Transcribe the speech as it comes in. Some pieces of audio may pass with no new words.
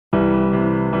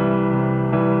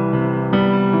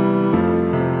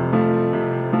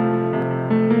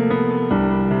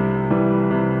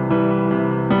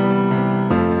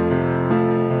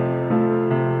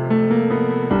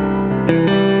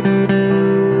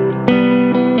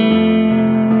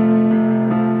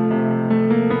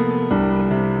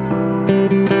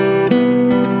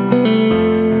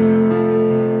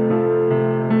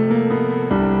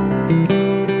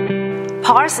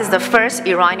PARS is the first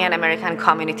Iranian-American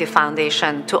community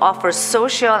foundation to offer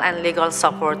social and legal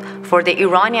support for the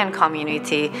Iranian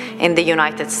community in the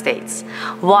United States.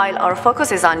 While our focus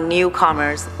is on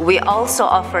newcomers, we also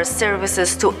offer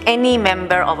services to any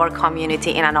member of our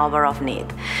community in an hour of need.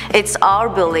 It's our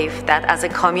belief that as a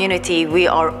community, we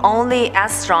are only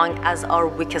as strong as our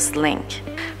weakest link.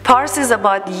 PARS is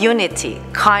about unity,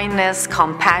 kindness,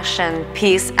 compassion,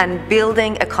 peace, and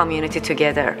building a community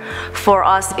together. For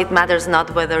us, it matters not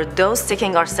whether those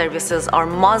seeking our services are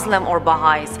Muslim or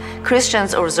Baha'is,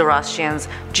 Christians or Zoroastrians,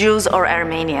 Jews or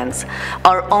Armenians.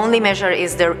 Our only measure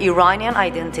is their Iranian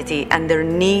identity and their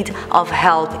need of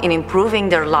help in improving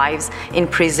their lives, in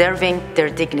preserving their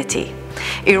dignity.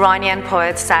 Iranian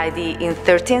poet Saadi in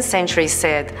 13th century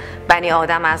said, "Bani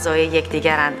Adam a'zای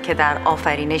یکدیگرند که در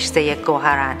آفرینش ز یک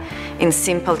گوهرند." In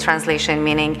simple translation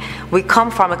meaning, we come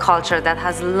from a culture that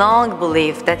has long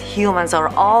believed that humans are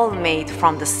all made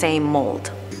from the same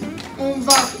mold.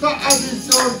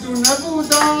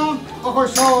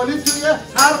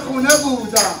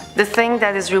 The thing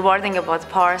that is rewarding about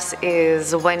PARS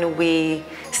is when we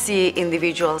see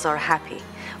individuals are happy,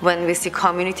 when we see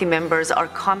community members are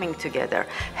coming together,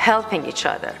 helping each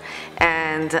other,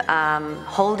 and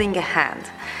holding a hand.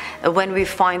 When we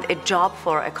find a job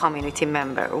for a community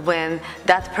member, when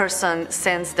that person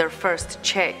sends their first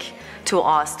check to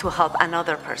us to help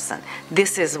another person.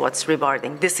 This is what's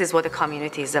rewarding. This is what the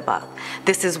community is about.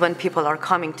 This is when people are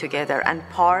coming together, and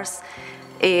PARS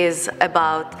is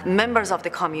about members of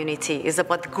the community, is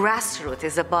about grassroots,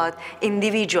 is about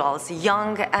individuals,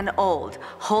 young and old,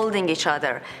 holding each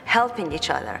other, helping each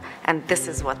other, and this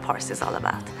is what PARS is all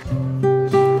about.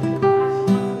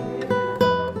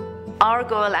 Our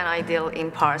goal and ideal in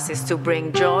PARS is to bring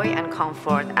joy and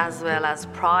comfort as well as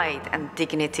pride and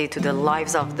dignity to the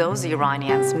lives of those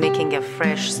Iranians making a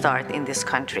fresh start in this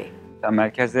country.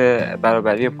 مرکز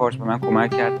برابری پارس به من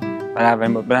کمک کرد برای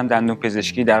اولین بار برم دندون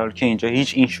پزشکی، در حالی که اینجا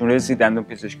هیچ اینشورنسی دندون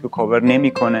پزشکی رو کاور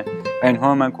نمیکنه و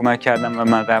اینها من کمک کردم و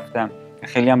من رفتم.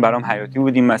 خیلی هم برام حیاتی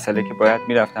بود این مسئله که باید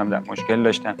میرفتم، در مشکل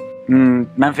داشتم.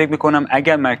 من فکر میکنم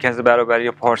اگر مرکز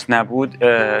برابری پارس نبود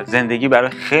زندگی برای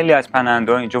خیلی از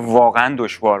پناهنده‌ها اینجا واقعا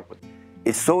دشوار بود.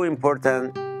 It's so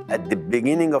important at the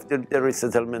beginning of the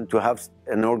resettlement to have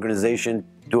an organization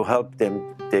to help them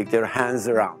take their hands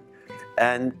around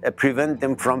and prevent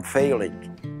them from failing.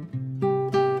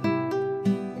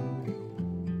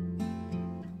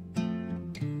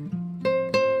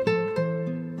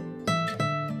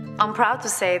 I'm proud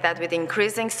to say that with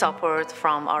increasing support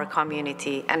from our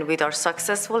community and with our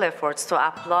successful efforts to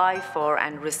apply for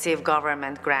and receive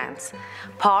government grants,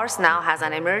 PARS now has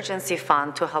an emergency fund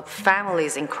to help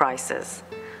families in crisis.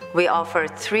 We offer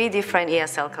 3 different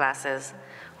ESL classes.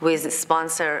 We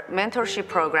sponsor mentorship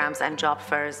programs and job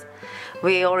fairs.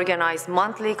 We organize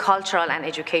monthly cultural and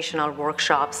educational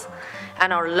workshops, and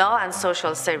our law and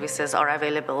social services are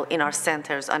available in our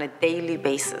centers on a daily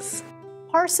basis.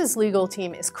 PARS's legal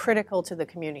team is critical to the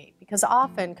community because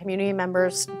often community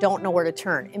members don't know where to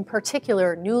turn, in particular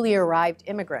newly arrived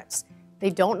immigrants.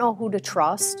 They don't know who to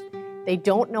trust, they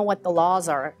don't know what the laws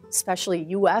are, especially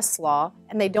US law,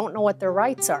 and they don't know what their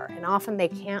rights are, and often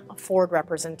they can't afford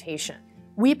representation.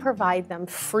 We provide them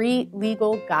free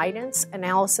legal guidance,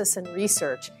 analysis, and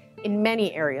research in many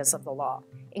areas of the law,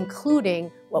 including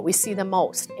what we see the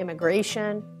most: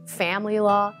 immigration, family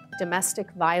law, domestic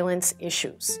violence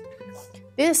issues.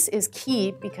 This is key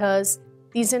because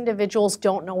these individuals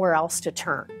don't know where else to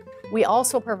turn. We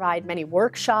also provide many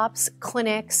workshops,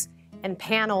 clinics, and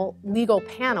legal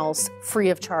panels free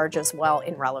of charge as well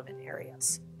in relevant areas.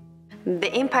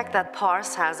 The impact that PARS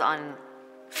has on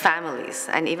families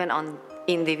and even on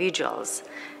individuals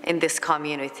in this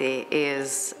community is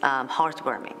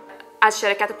heartwarming. از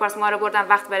شرکت پارس ما رو بردن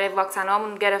وقت برای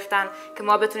واکسنامون گرفتن که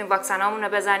ما بتونیم واکسنامون رو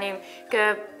بزنیم،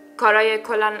 که کارهای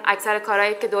کلان اکثر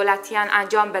کارهایی که دولتیان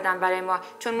انجام بدن برای ما،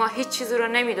 چون ما هیچ چیزی رو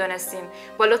نمیدونستیم.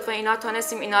 با لطف اینا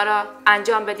تونستیم اینا رو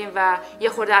انجام بدیم و یه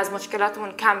خورده از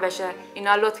مشکلاتمون کم بشه.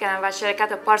 اینا لطف کردن و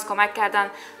شرکت پارس کمک کردن.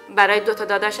 برای 2 تا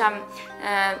داداشم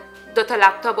 2 تا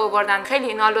لپتاپ آوردن. خیلی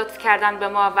اینا لطف کردن به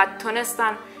ما و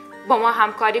تونستن با ما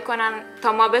همکاری کنن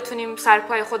تا ما بتونیم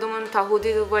سرپای خودمون تا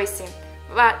حدودی وایسیم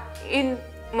و این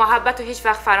محبت رو هیچ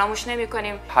وقت فراموش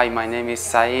نمی‌کنیم. Hi, my name is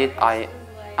Said. I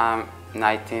am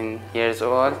 19 years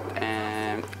old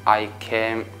and I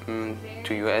came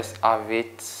to US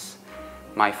with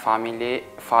my family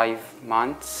 5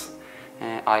 months.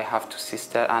 I have 2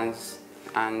 sisters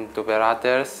and 2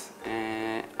 brothers.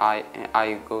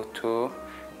 I go to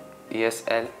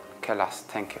ESL class.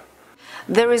 Thank you.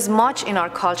 There is much in our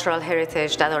cultural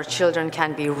heritage that our children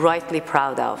can be rightly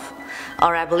proud of.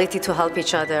 Our ability to help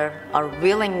each other, our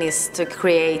willingness to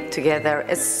create together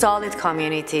a solid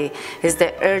community is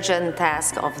the urgent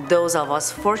task of those of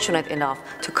us fortunate enough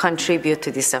to contribute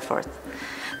to this effort.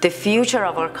 The future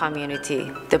of our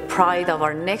community, the pride of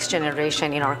our next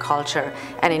generation in our culture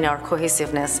and in our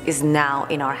cohesiveness is now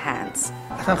in our hands.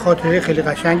 اصلا خاطره خیلی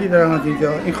قشنگی دارم از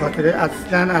اینجا. این خاطره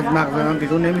اصلا از مغز من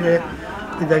بیرون نمیره،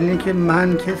 به دلیل اینکه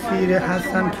من کسی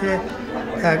هستم که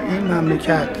در این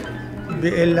مملکت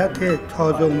به علت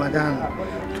تازه اومدن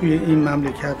توی این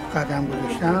مملکت قدم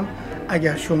گذاشتم.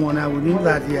 اگر شما نبودین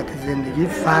وضعیت زندگی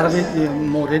فرق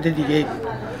مورد دیگه بود.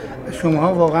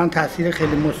 شما واقعا تاثیر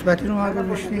خیلی مثبتی رو من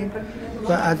گذاشتین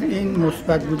و از این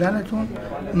مثبت بودنتون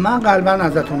من قلباً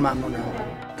ازتون ممنونم.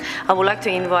 I would like to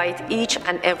invite each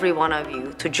and every one of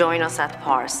you to join us at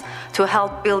PARS to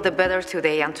help build a better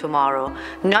today and tomorrow,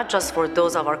 not just for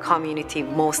those of our community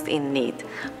most in need,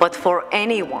 but for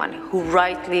anyone who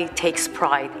rightly takes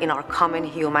pride in our common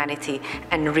humanity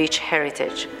and rich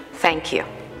heritage. Thank you.